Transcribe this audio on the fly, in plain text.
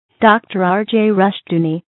Dr. R.J.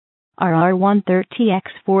 Rushdoony, RR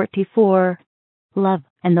 130X44, Love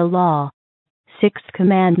and the Law, Sixth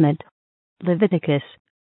Commandment, Leviticus,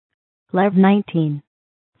 Lev 19,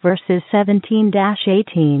 verses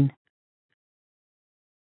 17-18.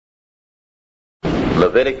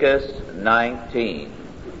 Leviticus 19,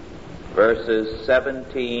 verses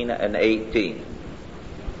 17 and 18.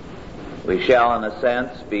 We shall, in a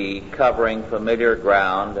sense, be covering familiar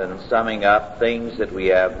ground and summing up things that we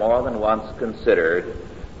have more than once considered,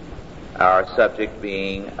 our subject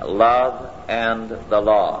being love and the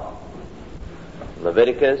law.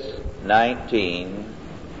 Leviticus 19,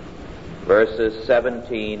 verses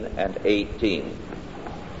 17 and 18.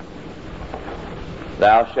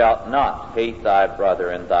 Thou shalt not hate thy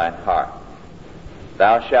brother in thine heart.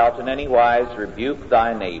 Thou shalt in any wise rebuke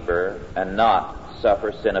thy neighbor, and not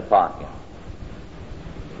suffer sin upon him.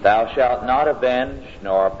 Thou shalt not avenge,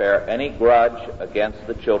 nor bear any grudge against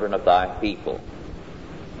the children of thy people,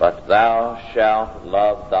 but thou shalt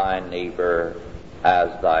love thy neighbor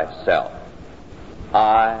as thyself.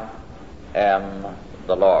 I am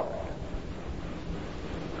the Lord.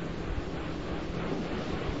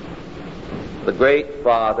 The great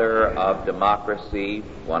father of democracy,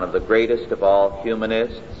 one of the greatest of all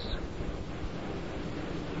humanists,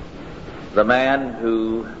 the man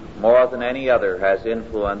who more than any other has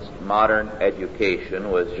influenced modern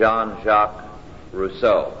education, was Jean-Jacques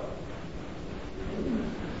Rousseau.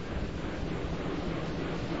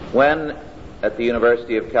 When at the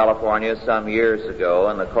University of California some years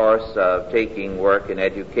ago, in the course of taking work in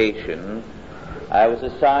education, I was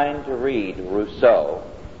assigned to read Rousseau,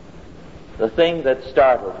 the thing that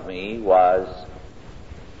startled me was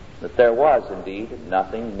that there was indeed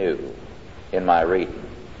nothing new in my reading.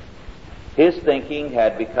 His thinking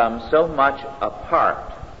had become so much a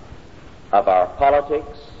part of our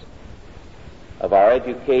politics, of our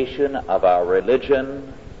education, of our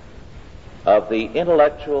religion, of the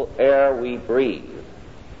intellectual air we breathe,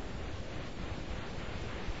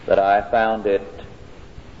 that I found it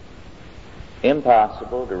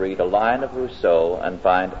impossible to read a line of Rousseau and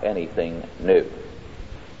find anything new.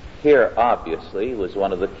 Here, obviously, was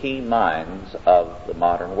one of the key minds of the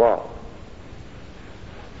modern world.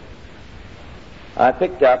 I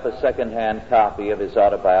picked up a second-hand copy of his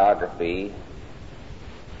autobiography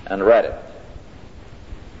and read it.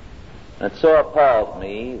 And it so appalled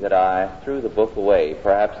me that I threw the book away,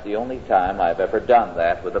 perhaps the only time I've ever done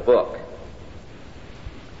that with a book.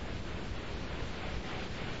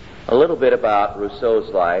 A little bit about Rousseau's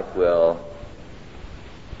life will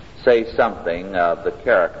say something of the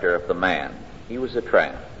character of the man. He was a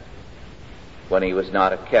tramp when he was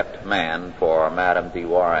not a kept man for Madame de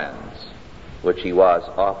Warens, which he was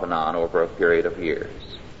off and on over a period of years.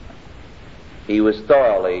 He was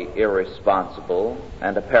thoroughly irresponsible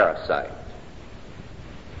and a parasite.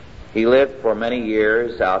 He lived for many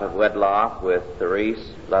years out of wedlock with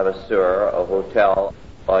Therese Levasseur of Hotel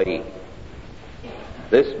Oye.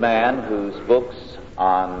 This man, whose books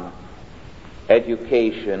on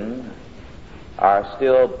education are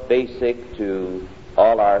still basic to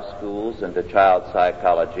all our schools and to child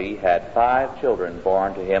psychology, had 5 children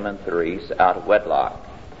born to him and Therese out of wedlock.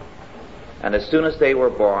 And as soon as they were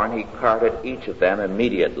born, he carted each of them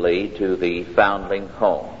immediately to the foundling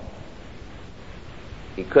home.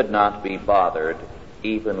 He could not be bothered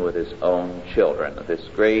even with his own children, this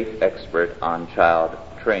great expert on child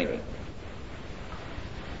training.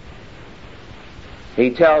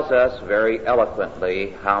 He tells us very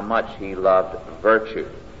eloquently how much he loved virtue.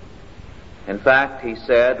 In fact, he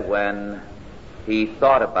said when he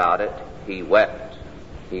thought about it, he wept.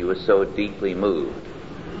 He was so deeply moved.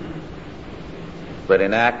 But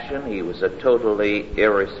in action, he was a totally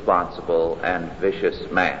irresponsible and vicious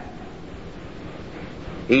man.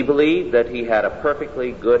 He believed that he had a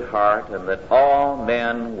perfectly good heart and that all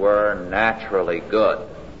men were naturally good,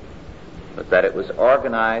 but that it was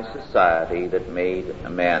organized society that made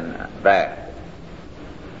men bad.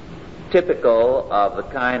 Typical of the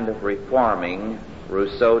kind of reforming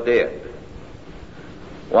Rousseau did.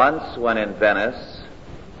 Once, when in Venice,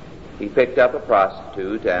 he picked up a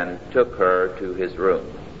prostitute and took her to his room.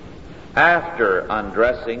 After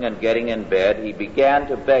undressing and getting in bed, he began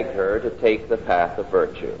to beg her to take the path of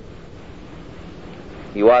virtue.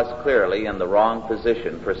 He was clearly in the wrong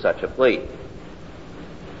position for such a plea.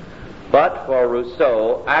 But for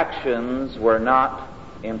Rousseau, actions were not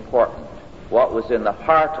important. What was in the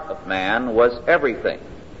heart of man was everything.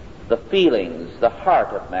 The feelings, the heart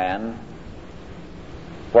of man,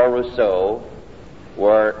 for Rousseau,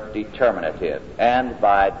 were determinative. And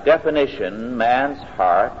by definition, man's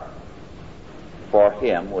heart, for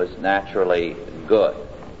him, was naturally good.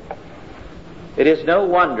 It is no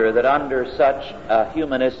wonder that under such a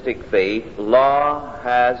humanistic faith, law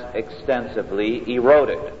has extensively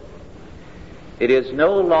eroded. It is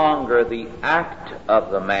no longer the act of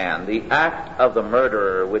the man, the act of the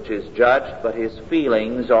murderer, which is judged, but his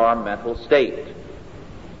feelings or mental state.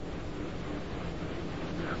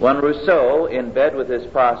 When Rousseau, in bed with his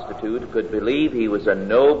prostitute, could believe he was a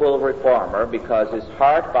noble reformer because his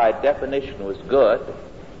heart by definition was good,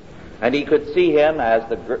 and he could see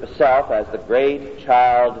himself as the great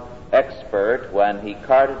child expert when he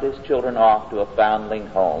carted his children off to a foundling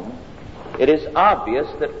home, it is obvious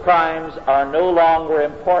that crimes are no longer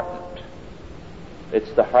important.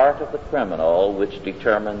 It's the heart of the criminal which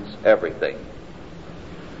determines everything.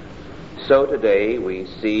 So today we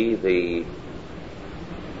see the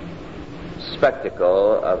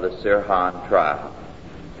spectacle of the Sirhan trial,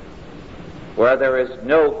 where there is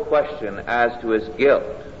no question as to his guilt.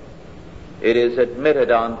 It is admitted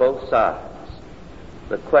on both sides.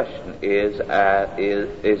 The question is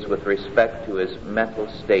with respect to his mental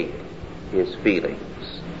state, his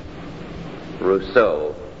feelings.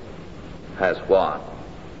 Rousseau has won.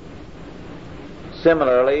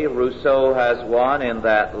 Similarly, Rousseau has won in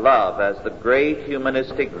that love, as the great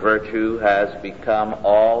humanistic virtue, has become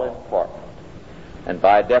all important. And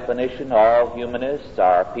by definition, all humanists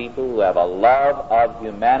are people who have a love of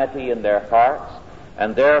humanity in their hearts,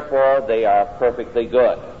 and therefore they are perfectly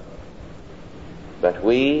good. But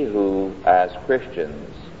we who, as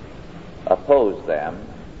Christians, oppose them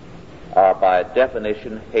are by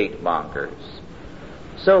definition hate mongers.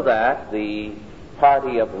 So that the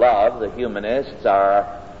party of love, the humanists,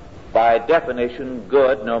 are by definition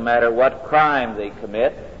good no matter what crime they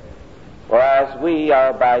commit, whereas we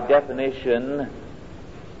are by definition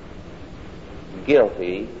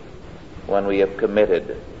guilty when we have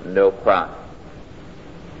committed no crime.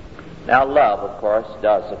 Now, love, of course,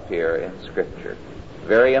 does appear in Scripture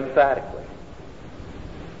very emphatically,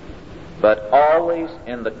 but always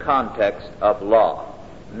in the context of law,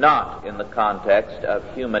 not in the context of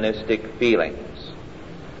humanistic feelings.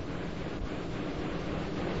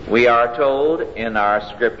 We are told in our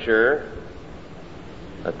Scripture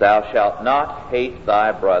that thou shalt not hate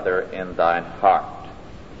thy brother in thine heart.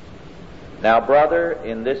 Now, brother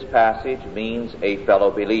in this passage means a fellow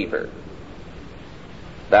believer.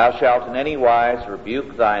 Thou shalt in any wise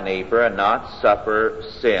rebuke thy neighbor and not suffer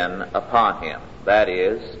sin upon him. That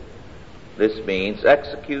is, this means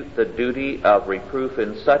execute the duty of reproof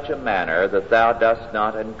in such a manner that thou dost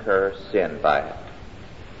not incur sin by it.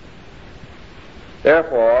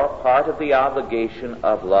 Therefore, part of the obligation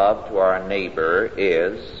of love to our neighbor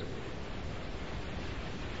is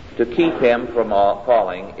to keep him from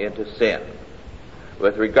falling into sin.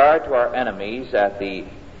 With regard to our enemies, at the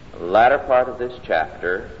latter part of this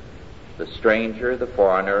chapter, the stranger, the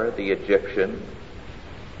foreigner, the Egyptian,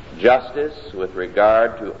 justice with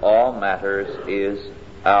regard to all matters is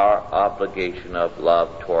our obligation of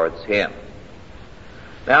love towards him.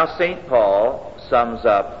 Now, St. Paul sums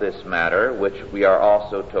up this matter, which we are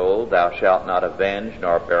also told, thou shalt not avenge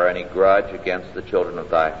nor bear any grudge against the children of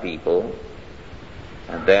thy people.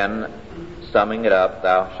 And then, summing it up,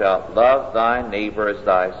 thou shalt love thy neighbor as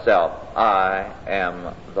thyself. I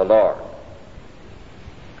am the Lord.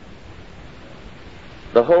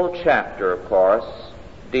 The whole chapter, of course,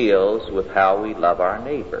 deals with how we love our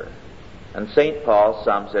neighbor. And St. Paul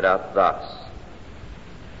sums it up thus: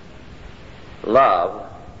 love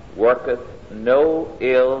worketh no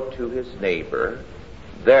ill to his neighbor,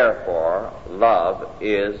 therefore love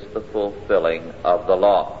is the fulfilling of the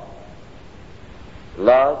law.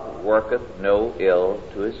 Love worketh no ill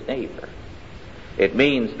to his neighbor. It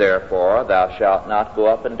means, therefore, thou shalt not go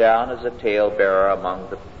up and down as a talebearer among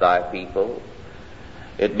thy people.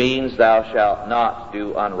 It means thou shalt not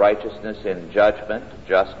do unrighteousness in judgment,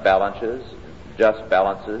 just balances,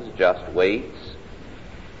 just weights.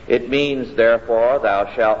 It means, therefore,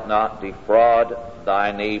 thou shalt not defraud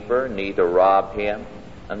thy neighbor, neither rob him,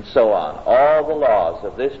 and so on. All the laws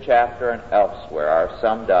of this chapter and elsewhere are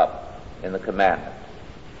summed up in the commandment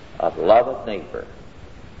of love of neighbor,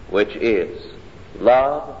 which is,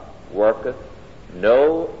 love worketh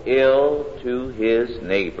no ill to his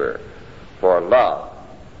neighbor, for love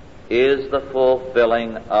is the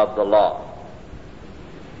fulfilling of the law.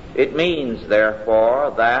 It means,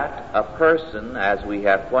 therefore, that a person, as we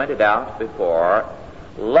have pointed out before,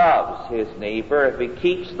 loves his neighbor if he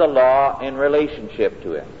keeps the law in relationship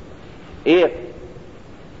to him. If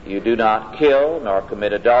you do not kill, nor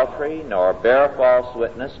commit adultery, nor bear false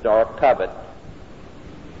witness, nor covet,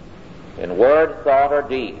 in word, thought, or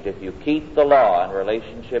deed, if you keep the law in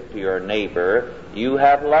relationship to your neighbor, you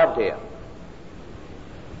have loved him.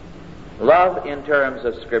 Love in terms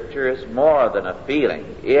of Scripture is more than a feeling.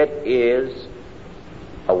 It is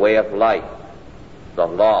a way of life, the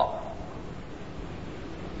law.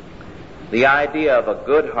 The idea of a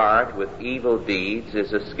good heart with evil deeds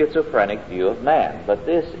is a schizophrenic view of man, but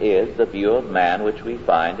this is the view of man which we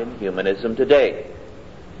find in humanism today.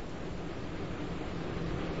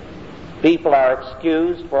 People are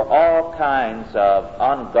excused for all kinds of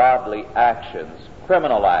ungodly actions,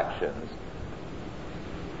 criminal actions.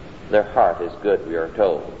 Their heart is good, we are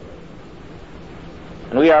told.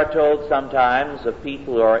 And we are told sometimes of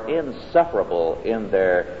people who are insufferable in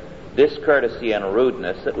their discourtesy and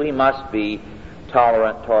rudeness that we must be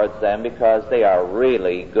tolerant towards them because they are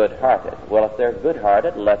really good-hearted. Well, if they're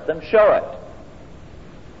good-hearted, let them show it.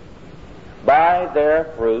 By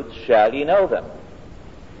their fruits shall ye know them.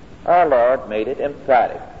 Our Lord made it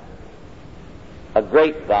emphatic. A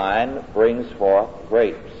grapevine brings forth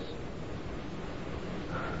grapes,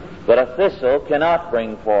 but a thistle cannot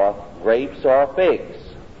bring forth grapes or figs.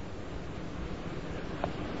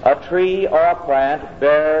 A tree or a plant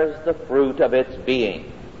bears the fruit of its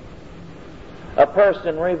being. A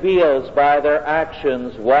person reveals by their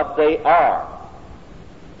actions what they are.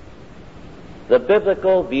 The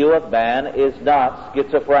biblical view of man is not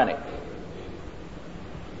schizophrenic.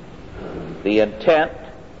 The intent,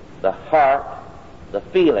 the heart, the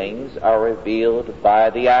feelings are revealed by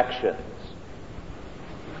the actions.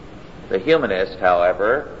 The humanist,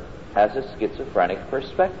 however, has a schizophrenic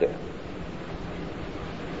perspective.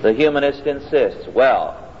 The humanist insists,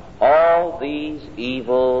 well, all these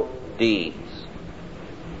evil deeds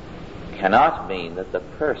cannot mean that the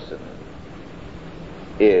person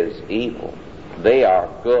is evil. They are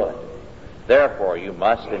good. Therefore, you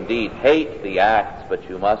must indeed hate the acts, but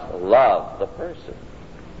you must love the person.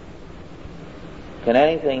 Can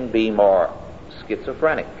anything be more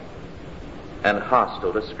schizophrenic and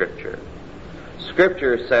hostile to Scripture?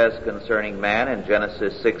 Scripture says concerning man in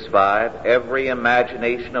Genesis 6:5, every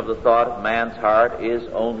imagination of the thought of man's heart is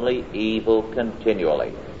only evil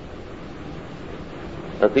continually.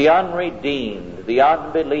 That the unredeemed, the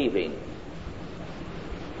unbelieving,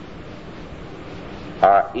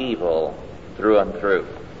 are evil through and through.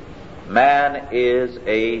 Man is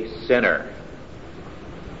a sinner.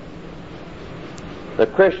 The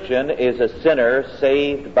Christian is a sinner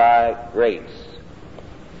saved by grace.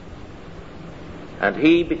 And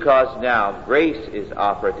he, because now grace is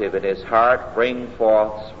operative in his heart, brings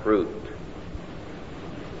forth fruit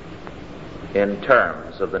in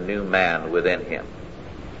terms of the new man within him.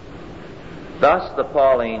 Thus the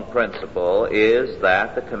Pauline principle is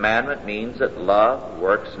that the commandment means that love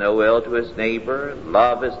works no ill to his neighbor,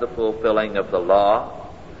 love is the fulfilling of the law,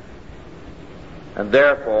 and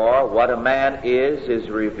therefore what a man is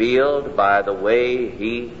revealed by the way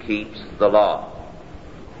he keeps the law.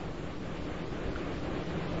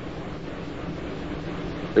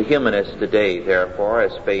 The humanist today, therefore,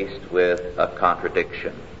 is faced with a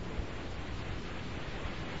contradiction.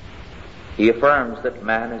 He affirms that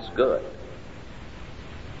man is good,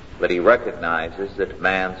 but he recognizes that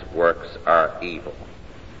man's works are evil.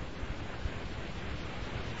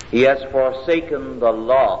 He has forsaken the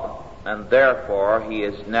law, and therefore he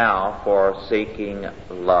is now forsaking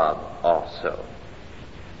love also.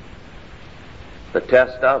 The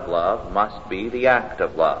test of love must be the act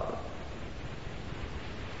of love.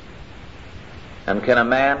 And can a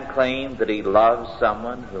man claim that he loves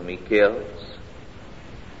someone whom he kills?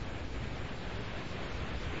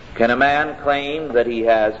 Can a man claim that he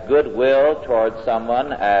has goodwill towards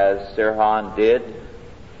someone, as Sirhan did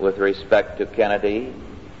with respect to Kennedy,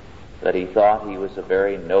 that he thought he was a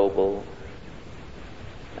very noble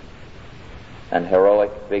and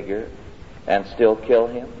heroic figure, and still kill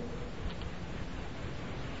him?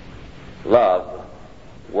 Love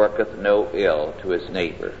worketh no ill to his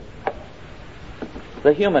neighbor.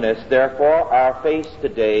 The humanists, therefore, are faced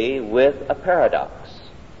today with a paradox,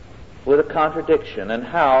 with a contradiction, and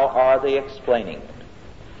how are they explaining it?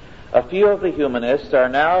 A few of the humanists are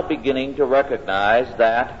now beginning to recognize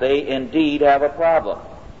that they indeed have a problem.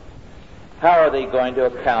 How are they going to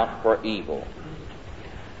account for evil?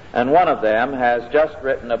 And one of them has just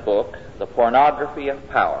written a book, The Pornography of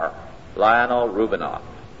Power, Lionel Rubinoff.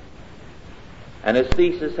 And his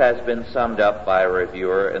thesis has been summed up by a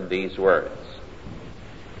reviewer in these words.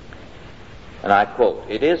 And I quote,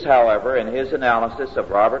 "It is, however, in his analysis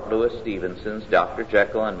of Robert Louis Stevenson's Dr.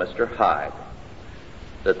 Jekyll and Mr. Hyde,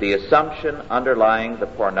 that the assumption underlying the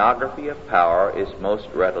pornography of power is most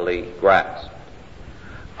readily grasped.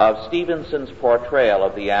 Of Stevenson's portrayal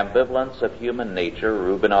of the ambivalence of human nature,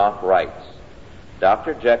 Rubinoff writes,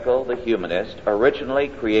 Dr. Jekyll, the humanist, originally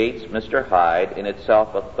creates Mr. Hyde, in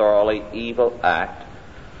itself a thoroughly evil act,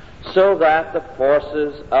 so that the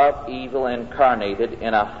forces of evil incarnated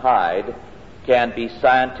in a Hyde can be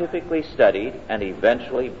scientifically studied and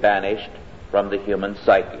eventually banished from the human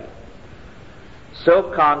psyche. So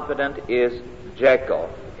confident is Jekyll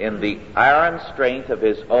in the iron strength of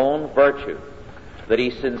his own virtue that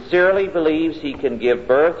he sincerely believes he can give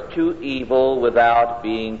birth to evil without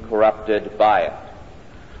being corrupted by it.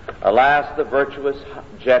 Alas, the virtuous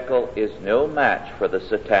Jekyll is no match for the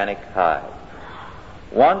satanic Hyde.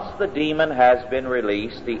 Once the demon has been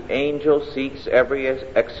released, the angel seeks every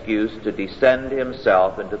excuse to descend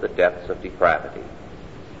himself into the depths of depravity.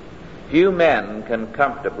 Few men can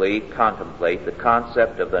comfortably contemplate the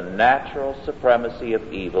concept of the natural supremacy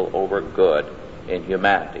of evil over good in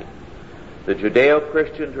humanity. The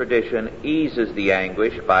Judeo-Christian tradition eases the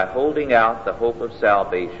anguish by holding out the hope of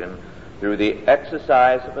salvation through the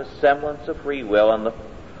exercise of a semblance of free will in the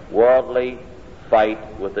worldly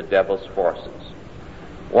fight with the devil's forces.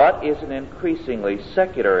 What is an increasingly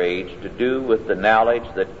secular age to do with the knowledge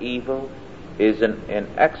that evil is an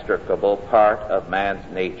inextricable part of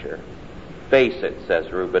man's nature? Face it, says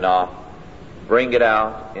Rubinoff, bring it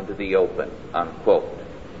out into the open, unquote.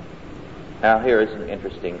 Now here is an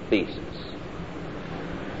interesting thesis.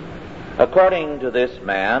 According to this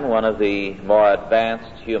man, one of the more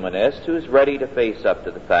advanced humanists who is ready to face up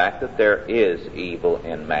to the fact that there is evil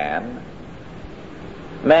in man,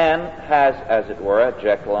 man has, as it were, a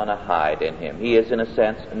Jekyll and a Hyde in him. He is, in a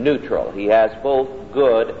sense, neutral. He has both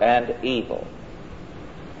good and evil.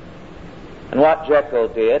 And what Jekyll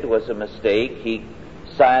did was a mistake. He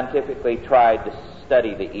scientifically tried to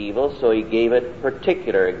study the evil, so he gave it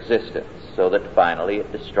particular existence, so that finally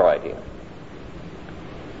it destroyed him.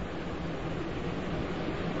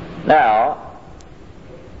 Now,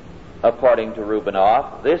 according to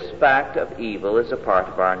Rubinoff, this fact of evil is a part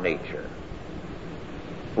of our nature.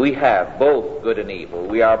 We have both good and evil.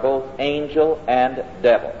 We are both angel and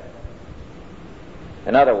devil.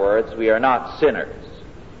 In other words, we are not sinners.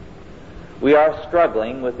 We are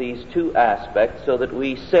struggling with these two aspects so that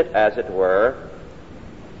we sit, as it were,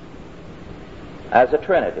 as a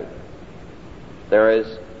trinity. There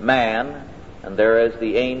is man, and there is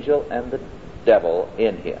the angel and the devil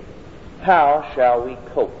in him. How shall we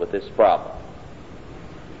cope with this problem?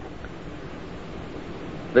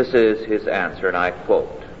 This is his answer, and I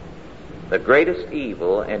quote, "The greatest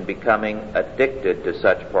evil in becoming addicted to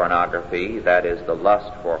such pornography, that is, the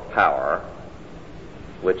lust for power,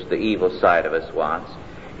 which the evil side of us wants,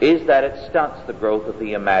 is that it stunts the growth of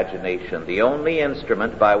the imagination, the only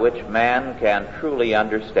instrument by which man can truly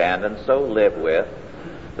understand and so live with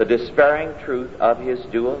the despairing truth of his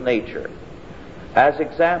dual nature. As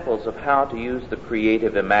examples of how to use the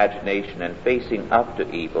creative imagination in facing up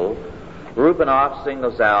to evil, Rubinoff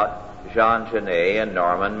singles out Jean Genet and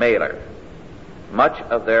Norman Mailer. Much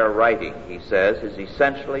of their writing, he says, is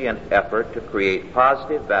essentially an effort to create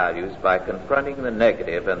positive values by confronting the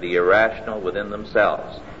negative and the irrational within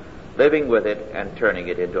themselves, living with it and turning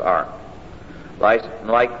it into art.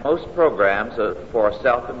 Like most programs for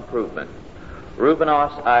self-improvement,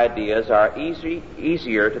 Rubinoff's ideas are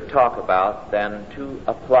easier to talk about than to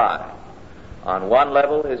apply. On one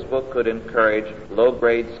level, his book could encourage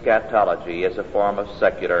low-grade scatology as a form of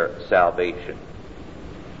secular salvation.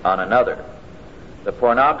 On another, the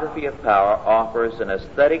pornography of power offers an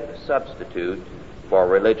aesthetic substitute for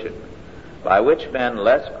religion, by which men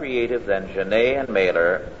less creative than Genet and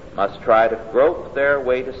Mailer must try to grope their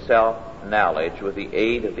way to self-knowledge with the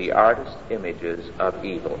aid of the artist's images of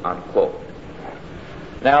evil," unquote.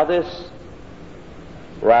 Now this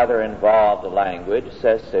rather involved language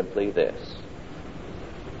says simply this: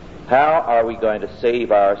 how are we going to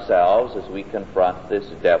save ourselves as we confront this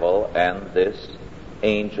devil and this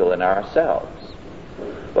angel in ourselves?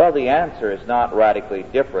 Well, the answer is not radically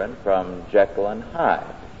different from Jekyll and Hyde,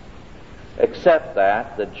 except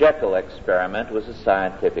that the Jekyll experiment was a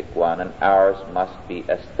scientific one and ours must be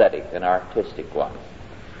aesthetic, an artistic one.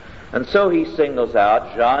 And so he singles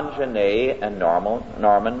out Jean Genet and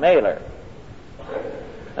Norman Mailer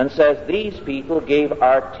and says these people gave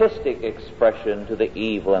artistic expression to the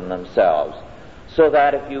evil in themselves, so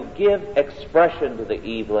that if you give expression to the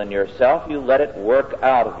evil in yourself, you let it work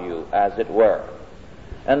out of you, as it were.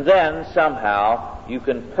 And then somehow you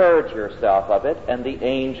can purge yourself of it and the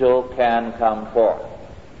angel can come forth.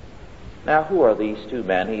 Now who are these two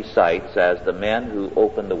men he cites as the men who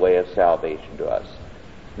opened the way of salvation to us?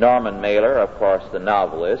 Norman Mailer, of course the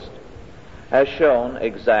novelist, has shown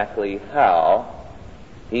exactly how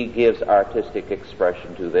he gives artistic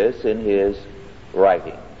expression to this in his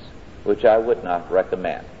writings. which I would not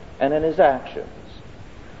recommend, and in his actions.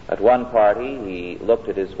 At one party, he looked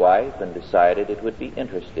at his wife and decided it would be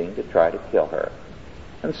interesting to try to kill her.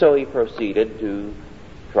 And so he proceeded to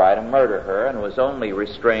try to murder her, and was only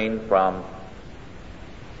restrained from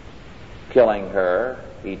killing her.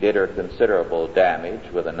 He did her considerable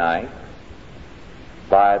damage with a knife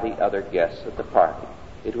by the other guests at the party.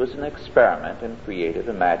 It was an experiment in creative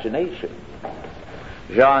imagination.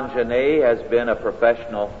 Jean Genet has been a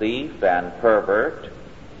professional thief and pervert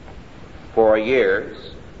for years,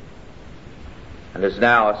 and is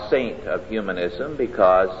now a saint of humanism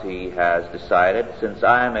because he has decided, since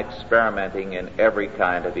I am experimenting in every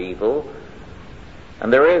kind of evil,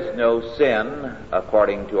 and there is no sin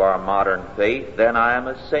according to our modern faith, then I am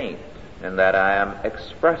a saint, in that I am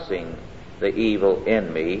expressing the evil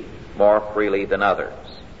in me more freely than others.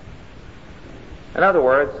 In other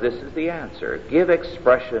words, this is the answer. Give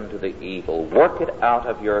expression to the evil. Work it out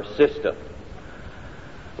of your system.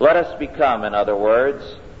 Let us become, in other words,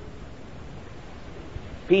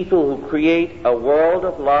 people who create a world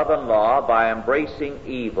of love and law by embracing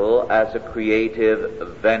evil as a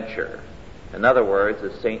creative venture. In other words,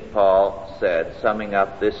 as St. Paul said, summing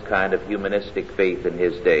up this kind of humanistic faith in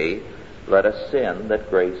his day, let us sin that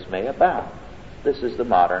grace may abound. This is the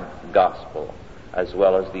modern gospel, as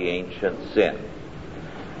well as the ancient sin.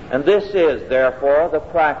 And this is, therefore, the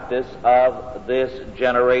practice of this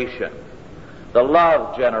generation. The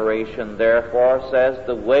love generation, therefore, says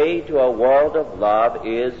the way to a world of love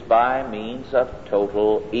is by means of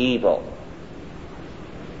total evil.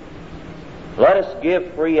 Let us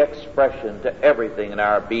give free expression to everything in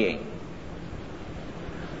our being.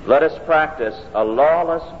 Let us practice a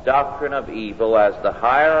lawless doctrine of evil as the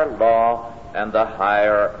higher law and the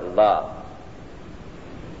higher love.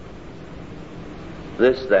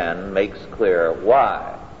 This then makes clear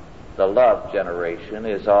why the love generation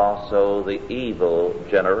is also the evil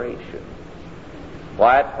generation.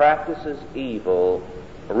 Why it practices evil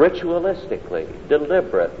ritualistically,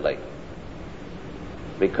 deliberately,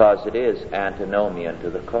 because it is antinomian to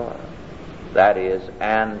the cause. That is,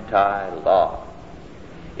 anti-law.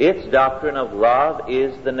 Its doctrine of love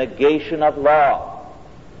is the negation of law,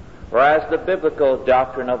 whereas the biblical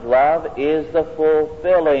doctrine of love is the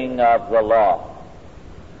fulfilling of the law.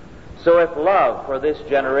 So if love for this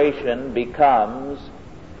generation becomes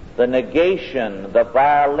the negation, the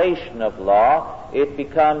violation of law, it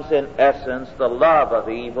becomes in essence the love of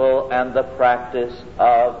evil and the practice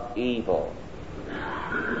of evil.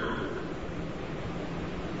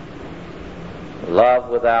 Love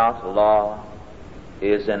without law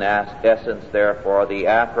is in essence, therefore, the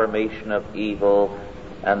affirmation of evil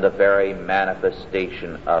and the very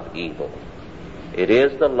manifestation of evil. It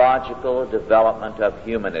is the logical development of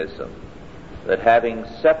humanism that, having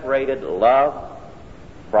separated love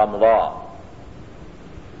from law,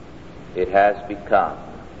 it has become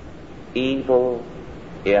evil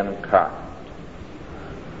incarnate.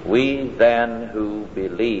 We then who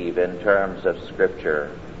believe in terms of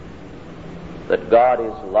Scripture that God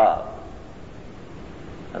is love,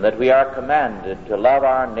 and that we are commanded to love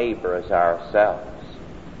our neighbor as ourselves,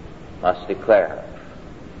 must declare,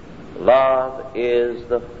 love is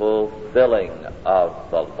the fulfilling of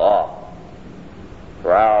the law.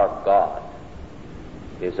 For our God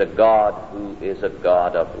is a God who is a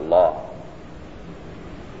God of law,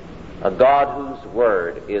 a God whose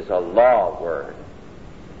word is a law word,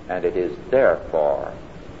 and it is therefore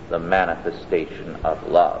the manifestation of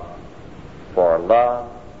love. For love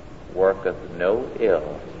worketh no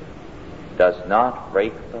ill, does not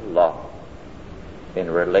break the law in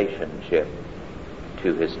relationship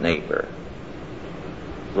to his neighbor.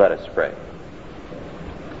 Let us pray.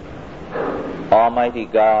 Almighty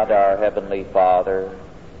God, our Heavenly Father,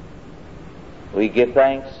 we give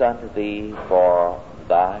thanks unto Thee for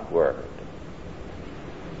Thy word.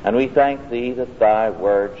 And we thank Thee that Thy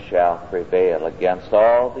word shall prevail against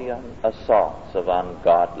all the assaults of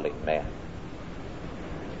ungodly men.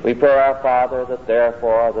 We pray, our Father, that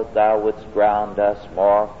therefore that Thou wouldst ground us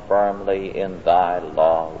more firmly in Thy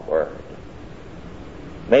law word.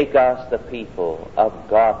 Make us the people of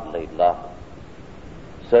godly love,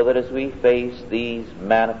 so that as we face these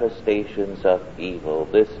manifestations of evil,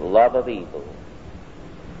 this love of evil,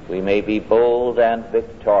 we may be bold and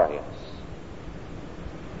victorious,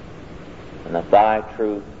 and that Thy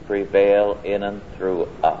truth prevail in and through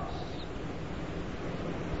us.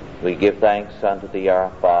 We give thanks unto Thee,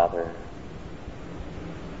 our Father,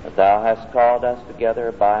 that Thou hast called us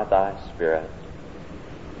together by Thy Spirit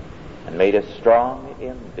and made us strong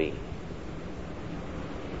in Thee.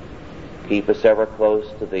 Keep us ever close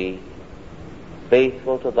to Thee,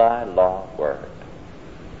 faithful to Thy law word.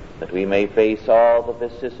 that we may face all the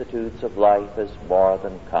vicissitudes of life as more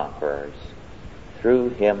than conquerors through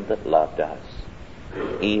him that loved us,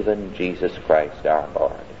 even Jesus Christ our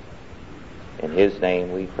Lord. In his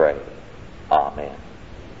name we pray. Amen.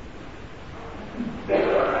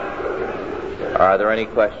 Are there any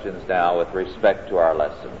questions now with respect to our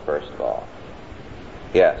lesson, first of all?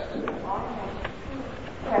 Yes.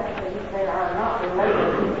 Questions that are not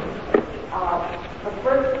related. The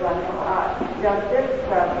first one, does this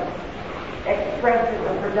expression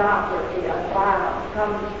of pornography of violence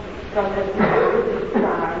come from this religious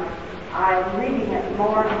time? I'm reading it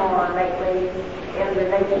more and more lately in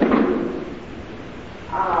relation to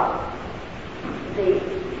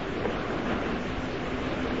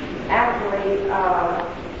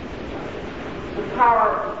the power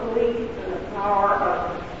of the police and the power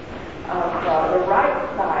of the right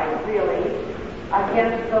side, really,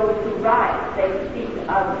 against those who write. They speak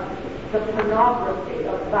of the pornography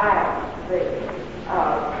of violence,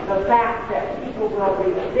 the fact that people will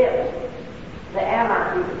resist the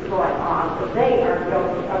anarchy that's going on, so they are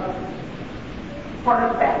guilty of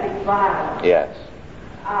pornographic violence. Yes.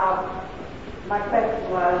 My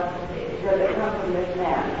question was, does it come from this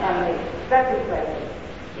man? And the second question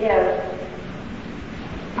is,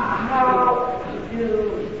 how do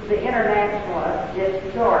the internationalists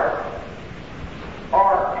distort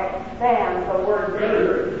or expand the word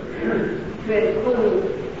neighbor to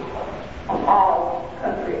include all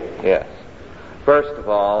countries? Yes. First of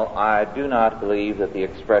all, I do not believe that the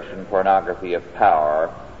expression pornography of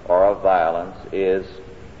power or of violence is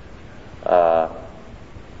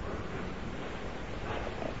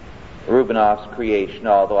Rubinoff's creation,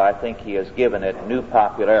 although I think he has given it new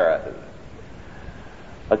popularity.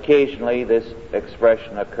 Occasionally, this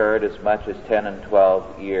expression occurred as much as 10 and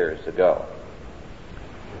 12 years ago.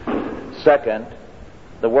 Second,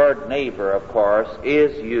 the word neighbor, of course,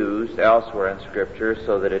 is used elsewhere in Scripture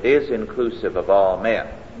so that it is inclusive of all men.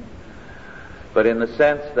 But in the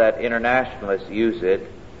sense that internationalists use it,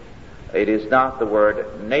 it is not the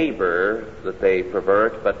word neighbor that they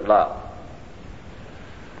pervert, but love.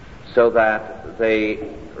 So that they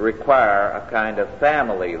require a kind of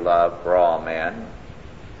family love for all men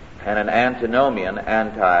and an antinomian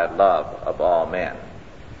anti-love of all men.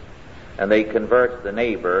 And they convert the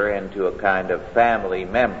neighbor into a kind of family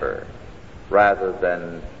member rather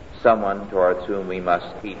than someone towards whom we must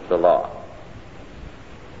keep the law.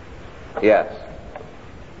 Yes.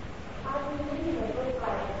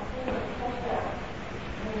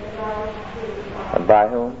 And by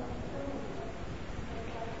whom?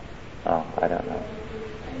 Oh, I don't know.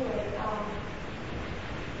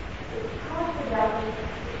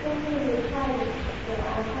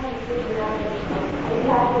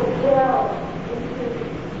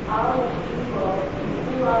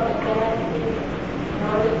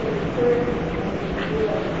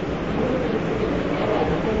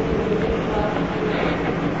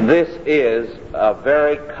 This is a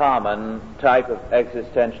very common type of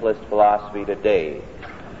existentialist philosophy today.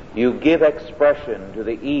 You give expression to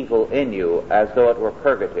the evil in you as though it were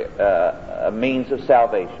purgative, a means of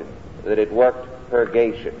salvation, that it worked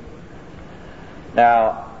purgation.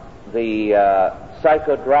 Now, the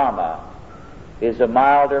psychodrama is a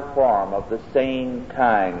milder form of the same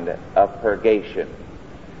kind of purgation.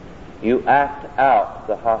 You act out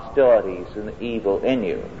the hostilities and the evil in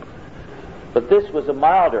you. But this was a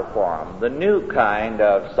milder form. The new kind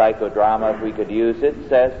of psychodrama, if we could use it,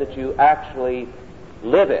 says that you actually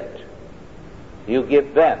live it. You give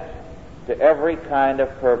vent to every kind of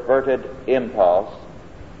perverted impulse,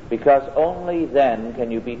 because only then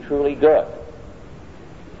can you be truly good.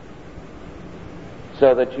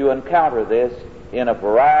 So that you encounter this in a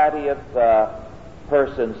variety of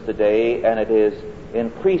persons today, and it is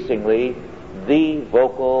increasingly the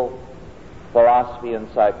vocal philosophy and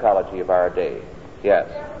psychology of our day. Yes.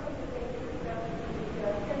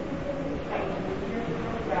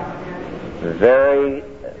 Very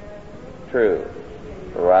true.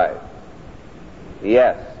 Right.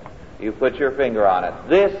 Yes. You put your finger on it.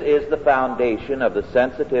 This is the foundation of the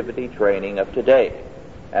sensitivity training of today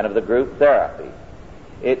and of the group therapy.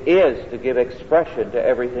 It is to give expression to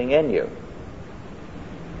everything in you.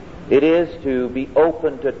 It is to be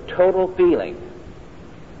open to total feeling,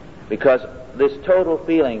 because this total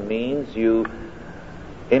feeling means you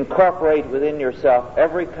incorporate within yourself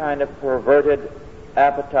every kind of perverted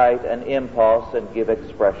appetite and impulse and give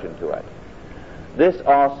expression to it. This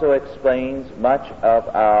also explains much of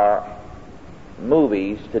our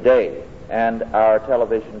movies today and our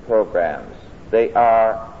television programs. They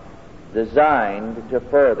are designed to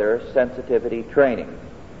further sensitivity training,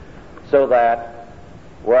 so that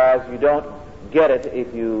whereas you don't get it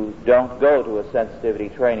if you don't go to a sensitivity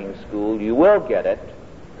training school. You will get it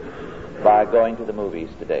by going to the movies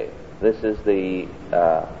today. This is the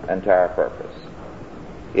entire purpose.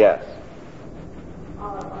 Yes?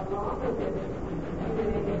 Along with this, do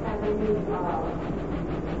they have any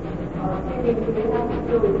do they have to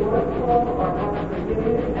do remorseful or have to forgive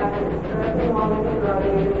it after everything along with it, or are they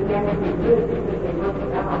again be good because they work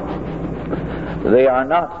it out? They are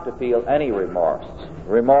not to feel any remorse.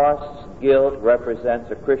 Remorse, guilt, represents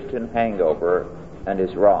a Christian hangover and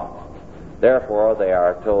is wrong. Therefore, they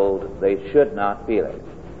are told they should not feel it.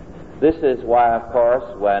 This is why, of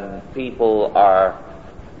course, when people are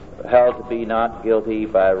held to be not guilty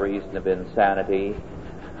by reason of insanity,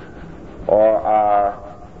 or are,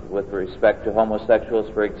 with respect to homosexuals,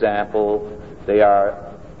 for example, they are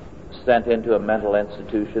sent into a mental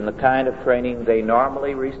institution, the kind of training they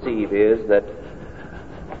normally receive is that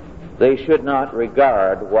they should not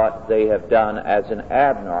regard what they have done as an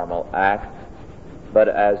abnormal act, but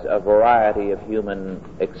as a variety of human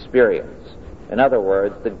experience. In other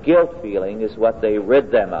words, the guilt feeling is what they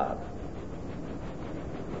rid them of.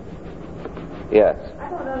 Yes? I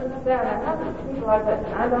don't understand. I haven't people like that.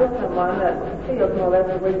 I know someone that feels more or less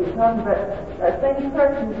the way you come, but that same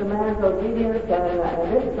person demands obedience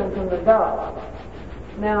and discipline from the dog.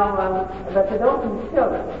 Now, but they don't from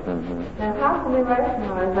children. Mm-hmm. Now, how can they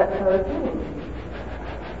rationalize that sort of thing?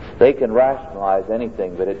 They can rationalize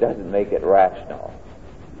anything, but it doesn't make it rational.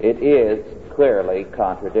 It is clearly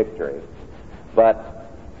contradictory. But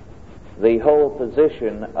the whole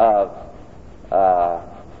position of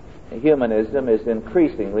humanism is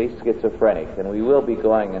increasingly schizophrenic, and we will be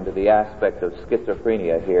going into the aspect of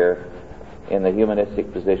schizophrenia here in the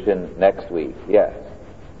humanistic position next week. Yes?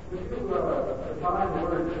 Would you define the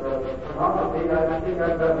word pornography? I think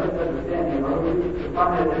I've got a misunderstanding. Or would you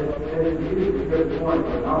define it as used to give point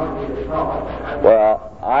pornography itself?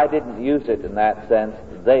 Well, I didn't use it in that sense.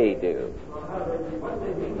 They do. What do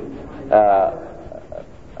they mean?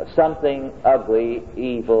 Something ugly,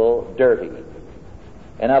 evil, dirty.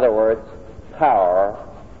 In other words, power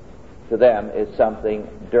to them is something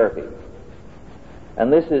dirty.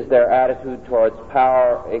 And this is their attitude towards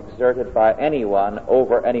power exerted by anyone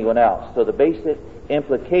over anyone else. So the basic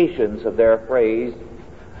implications of their phrase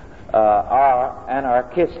are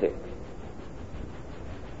anarchistic.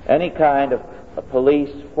 Any kind of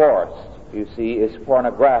police force, you see, is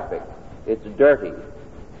pornographic. It's dirty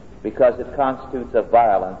because it constitutes a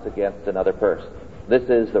violence against another person. This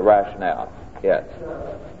is the rationale. Yes?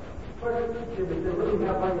 And in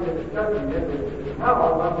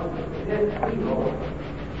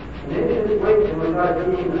this way, when I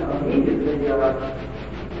being immediately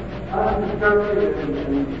unconstructive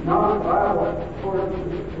and non-violent for the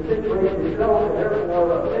situation itself, and therefore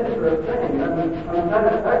a dangerous thing,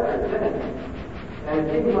 unsatisfactory thing. And it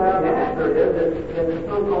seems like the answer is that the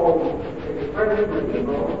so-called expression of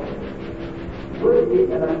evil would be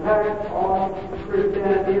an attack on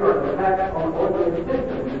Christianity or an attack on orderly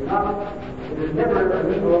system. It is never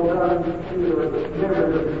an evil done to the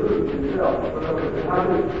members of the group itself.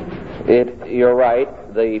 You're right.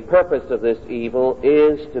 The purpose of this evil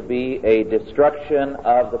is to be a destruction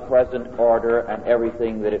of the present order and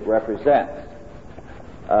everything that it represents.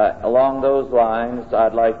 Along those lines,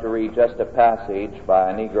 I'd like to read just a passage by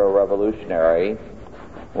a Negro revolutionary,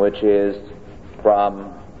 which is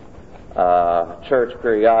from a church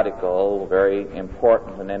periodical, very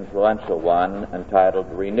important and influential one,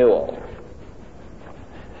 entitled Renewal.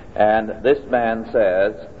 And this man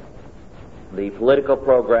says, the political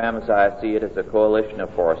program, as I see it, is a coalition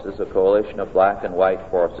of forces, a coalition of black and white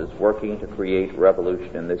forces working to create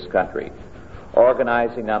revolution in this country,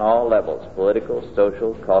 organizing on all levels, political,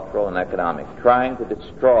 social, cultural, and economic, trying to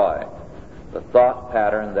destroy the thought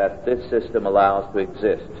pattern that this system allows to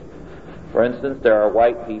exist. For instance, there are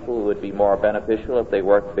white people who would be more beneficial if they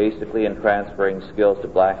worked basically in transferring skills to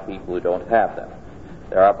black people who don't have them.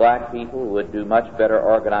 There are black people who would do much better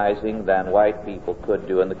organizing than white people could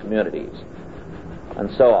do in the communities, and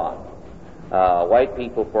so on. White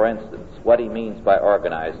people, for instance, what he means by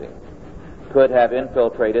organizing, could have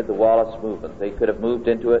infiltrated the Wallace movement. They could have moved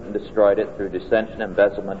into it and destroyed it through dissension,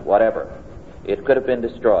 embezzlement, whatever. It could have been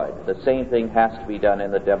destroyed. The same thing has to be done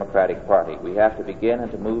in the Democratic Party. We have to begin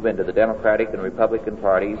and to move into the Democratic and Republican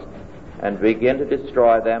parties and begin to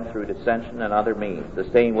destroy them through dissension and other means, the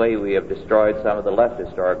same way we have destroyed some of the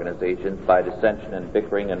leftist organizations by dissension and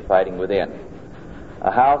bickering and fighting within.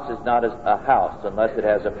 A house is not a house unless it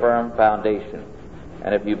has a firm foundation.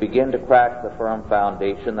 And if you begin to crack the firm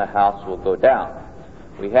foundation, the house will go down.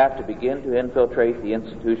 We have to begin to infiltrate the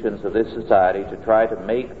institutions of this society to try to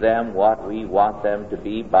make them what we want them to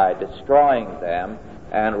be by destroying them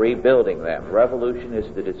and rebuilding them. Revolution is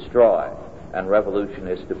to destroy, and revolution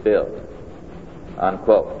is to build.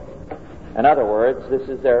 Unquote. In other words, this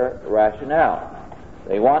is their rationale.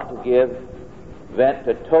 They want to give vent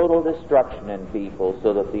to total destruction in people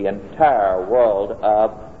so that the entire world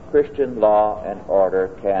of Christian law and order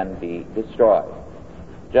can be destroyed.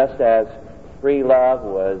 Just as free love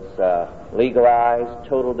was legalized,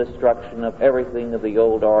 total destruction of everything of the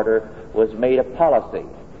old order was made a policy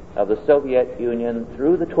of the Soviet Union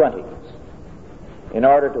through the 20s in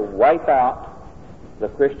order to wipe out the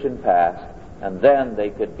Christian past, and then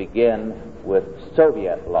they could begin with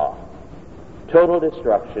Soviet law. Total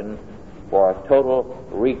destruction for a total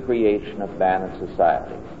recreation of man and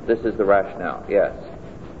society. This is the rationale. Yes?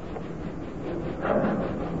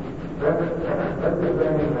 That's the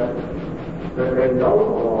thing that they know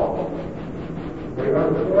the law. They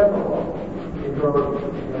understand the law. Because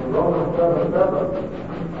in Romans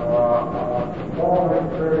 7:7, Paul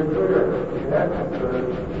makes very clear, in essence,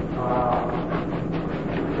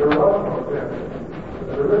 there was no sin.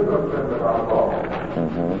 There is no sin without law.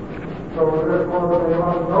 So therefore they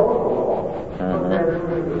must know the law. But the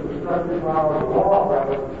destructive power of the law, that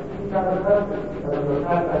was kind of message. And in the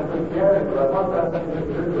fact that Christianity, but I want that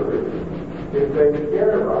individually. If they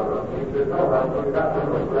care about them, he said, no, that's what we got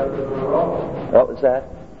from the rest of the law. What was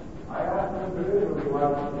that? I asked them individually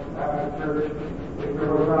when after church if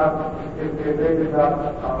there was not, if they did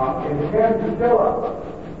not intend to kill us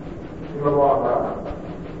in the long run.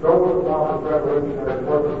 Those want the revolutionary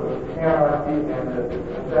forces of anarchy and the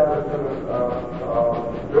establishment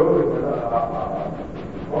of building a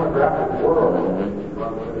pornographic world.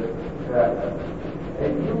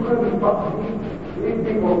 And you couldn't, these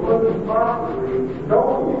people couldn't possibly know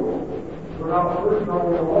you without first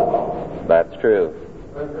knowing the law. That's true.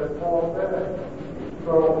 As Paul said.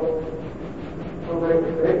 So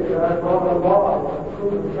that's all the law. The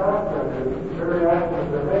proven doctrine is very actions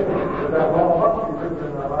they're making. That law must be written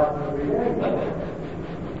in their life in the beginning.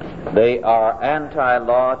 They are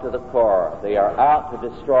anti-law to the core. They are out to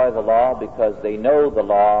destroy the law because they know the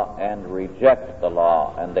law and reject the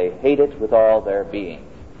law, and they hate it with all their being.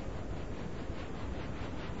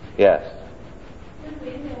 Yes? Since we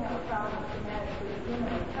didn't have a problem with humanity,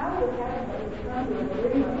 how would everybody come to an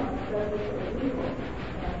agreement on the subject of evil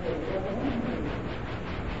and the good?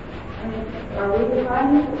 I mean, are we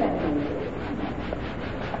defining the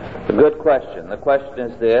A good question. The question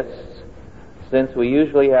is this: since we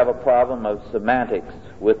usually have a problem of semantics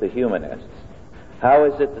with the humanists, how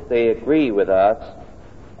is it that they agree with us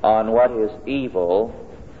on what is evil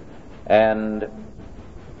and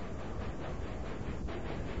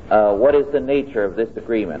what is the nature of this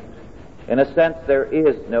agreement? In a sense, there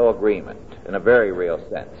is no agreement, in a very real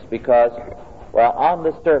sense, because while on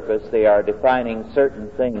the surface they are defining certain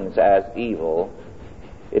things as evil,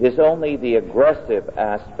 it is only the aggressive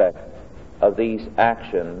aspect of these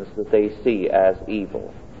actions that they see as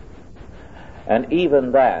evil. And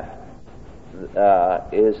even that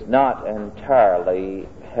is not entirely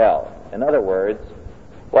held. In other words,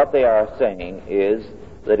 what they are saying is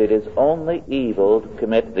that it is only evil to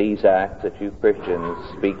commit these acts that you Christians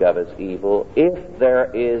speak of as evil if there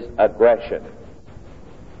is aggression.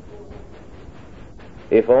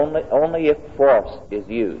 If only if force is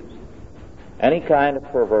used. Any kind of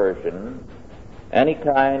perversion, any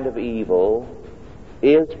kind of evil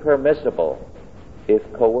is permissible if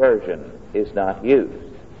coercion is not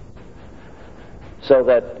used. So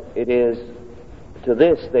that it is, to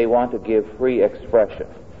this they want to give free expression.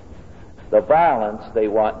 The violence they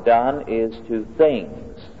want done is to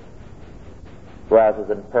things rather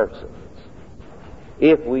than persons.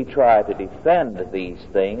 If we try to defend these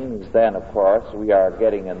things, then of course we are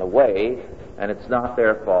getting in the way, and it's not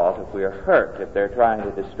their fault if we are hurt. If they're trying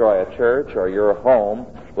to destroy a church or your home,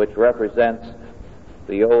 which represents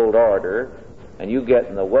the old order, and you get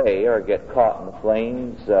in the way or get caught in the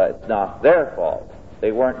flames, it's not their fault.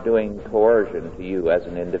 They weren't doing coercion to you as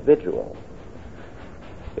an individual.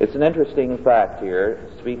 It's an interesting fact here,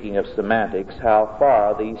 speaking of semantics, how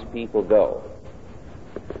far these people go.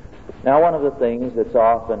 Now, one of the things that's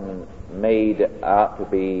often made out to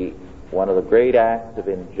be one of the great acts of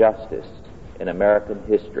injustice in American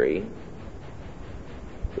history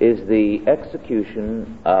is the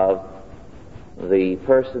execution of the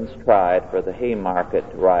persons tried for the Haymarket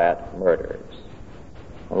riot murders.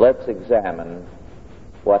 Let's examine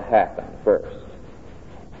what happened first,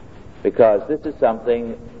 because this is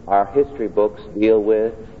something our history books deal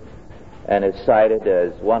with and is cited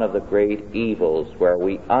as one of the great evils where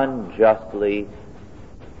we unjustly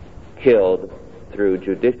killed through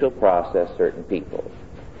judicial process certain people.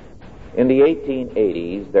 In the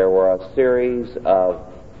 1880s, there were a series of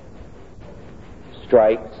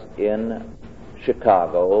strikes in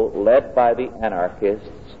Chicago led by the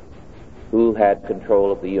anarchists who had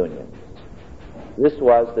control of the unions. This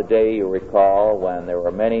was the day, you recall, when there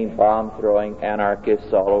were many bomb-throwing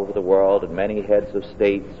anarchists all over the world, and many heads of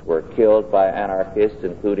states were killed by anarchists,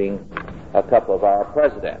 including a couple of our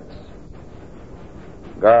presidents,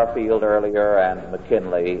 Garfield earlier and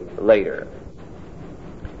McKinley later.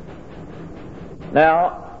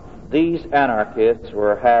 Now, these anarchists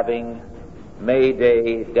were having May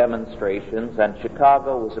Day demonstrations, and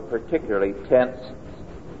Chicago was a particularly tense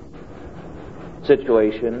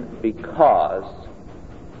situation because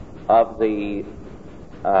of the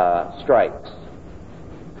strikes.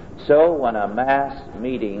 So when a mass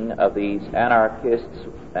meeting of these anarchists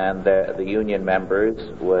and the union members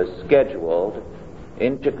was scheduled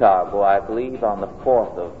in Chicago, I believe on the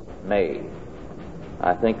 4th of May,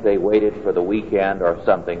 I think they waited for the weekend or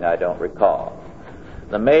something, I don't recall.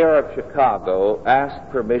 The mayor of Chicago asked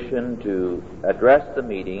permission to address the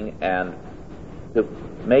meeting and to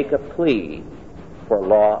make a plea for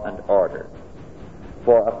law and order,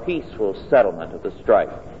 for a peaceful settlement of the strike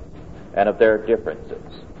and of their differences.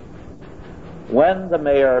 When the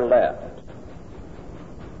mayor left,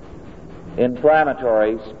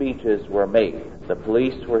 inflammatory speeches were made. The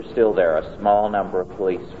police were still there, a small number of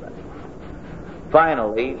policemen.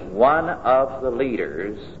 Finally, one of the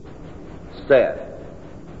leaders said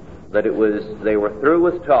that they were through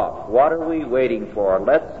with talk. What are we waiting for?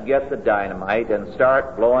 Let's get the dynamite and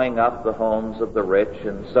start blowing up the homes of the rich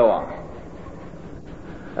and so on.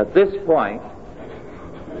 At this point,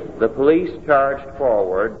 the police charged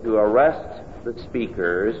forward to arrest the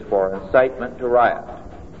speakers for incitement to riot.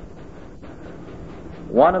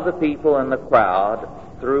 One of the people in the crowd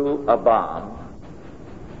threw a bomb,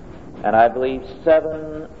 and I believe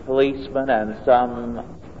 7 policemen and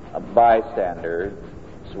some bystanders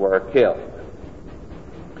were killed.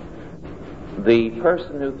 The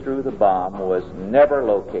person who threw the bomb was never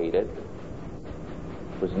located,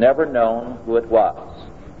 was never known who it was.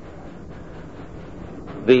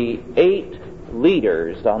 The 8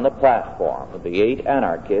 leaders on the platform, the 8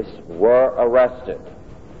 anarchists, were arrested.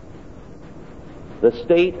 The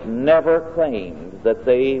state never claimed that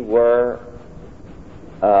they were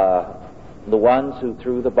the ones who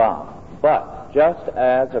threw the bomb. But just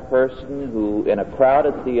as a person who, in a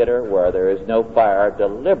crowded theater where there is no fire,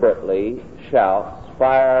 deliberately shouts,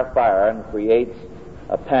 "Fire, fire," and creates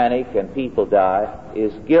a panic and people die,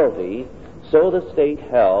 is guilty, so the state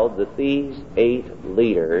held that these 8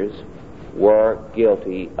 leaders were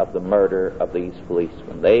guilty of the murder of these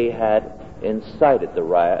policemen. They had incited the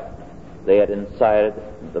riot. They had incited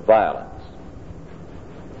the violence.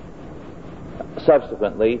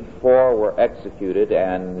 Subsequently, 4 were executed,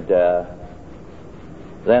 and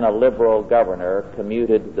then a liberal governor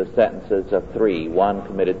commuted the sentences of 3. One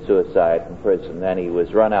committed suicide in prison. Then he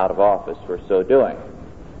was run out of office for so doing.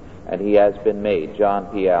 And he has been made, John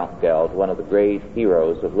P. Altgeld, one of the great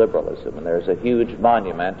heroes of liberalism. And there's a huge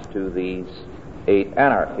monument to these 8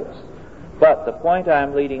 anarchists. But the point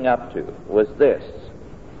I'm leading up to was this.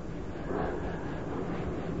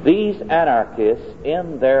 These anarchists,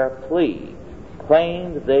 in their plea,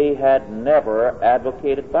 claimed they had never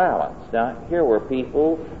advocated violence. Now, here were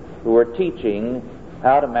people who were teaching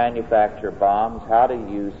how to manufacture bombs, how to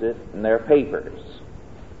use it in their papers.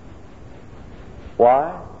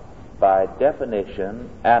 Why? By definition,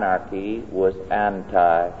 anarchy was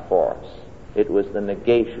anti-force. It was the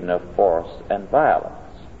negation of force and violence.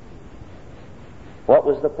 What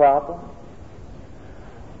was the problem?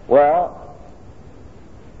 Well,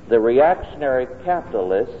 the reactionary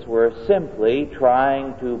capitalists were simply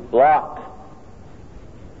trying to block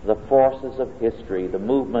the forces of history, the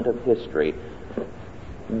movement of history.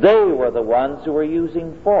 They were the ones who were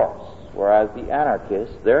using force, whereas the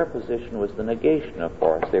anarchists, their position was the negation of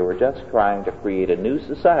force. They were just trying to create a new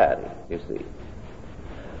society, you see.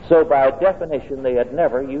 So by definition, they had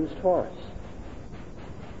never used force.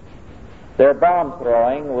 Their bomb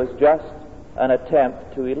throwing was just an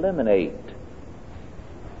attempt to eliminate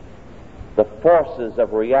the forces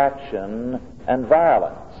of reaction and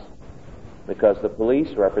violence, because the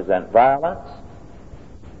police represent violence.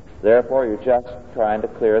 Therefore, you're just trying to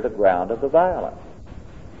clear the ground of the violence.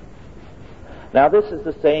 Now, this is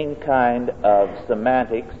the same kind of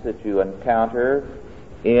semantics that you encounter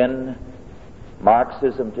in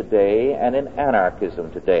Marxism today and in anarchism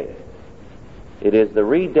today. It is the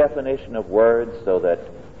redefinition of words so that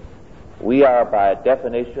we are by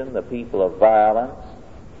definition the people of violence,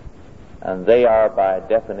 And they are, by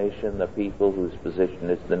definition, the people whose position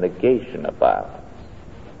is the negation of violence.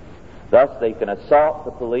 Thus, they can assault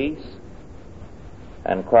the police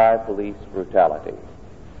and cry police brutality.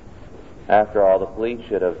 After all, the police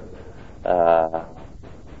should have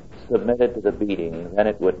submitted to the beating, then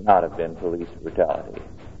it would not have been police brutality.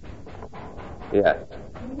 Yes.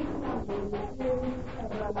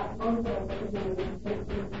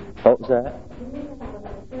 What was that?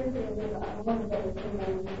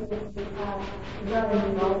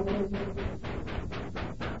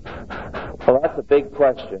 Well, that's a big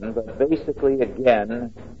question, but basically,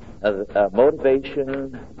 again,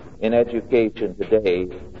 motivation in education today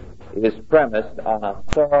is premised on a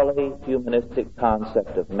thoroughly humanistic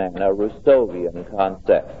concept of man, a Rousseauian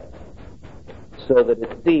concept, so that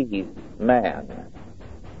it sees man,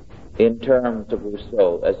 in terms of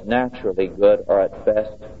Rousseau, as naturally good or at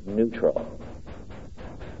best neutral.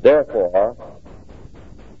 Therefore,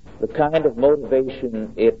 the kind of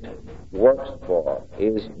motivation it works for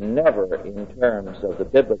is never in terms of the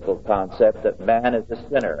biblical concept that man is a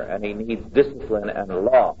sinner and he needs discipline and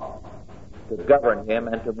law to govern him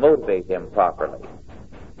and to motivate him properly.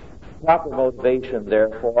 Proper motivation,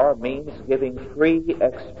 therefore, means giving free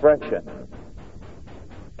expression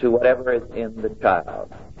to whatever is in the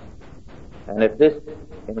child. And if this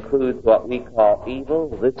includes what we call evil,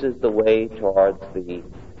 this is the way towards the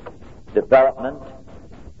development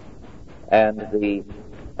and the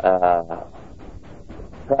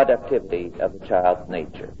productivity of the child's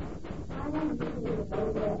nature.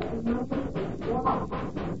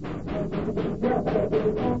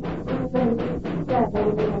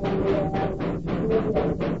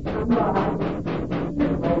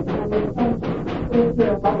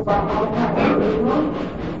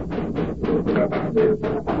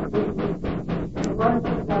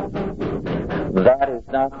 That is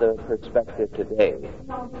not the perspective today.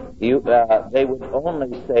 They would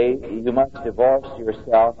only say you must divorce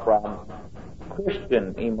yourself from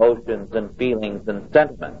Christian emotions and feelings and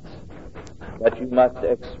sentiments, but you must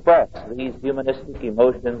express these humanistic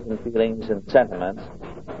emotions and feelings and sentiments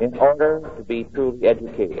in order to be truly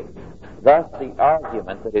educated. Thus, the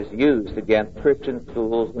argument that is used against Christian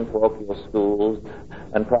schools and parochial schools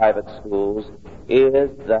and private schools is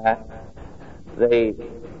that they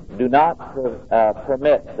do not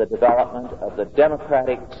permit the development of the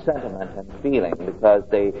democratic sentiment and feeling because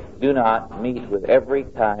they do not meet with every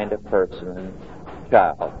kind of person and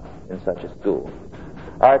child in such a school.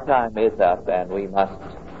 Our time is up and we must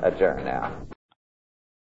adjourn now.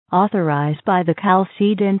 Authorized by the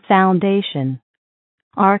Chalcedon Foundation.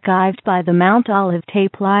 Archived by the Mount Olive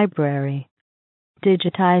Tape Library.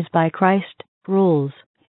 Digitized by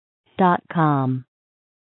ChristRules.com.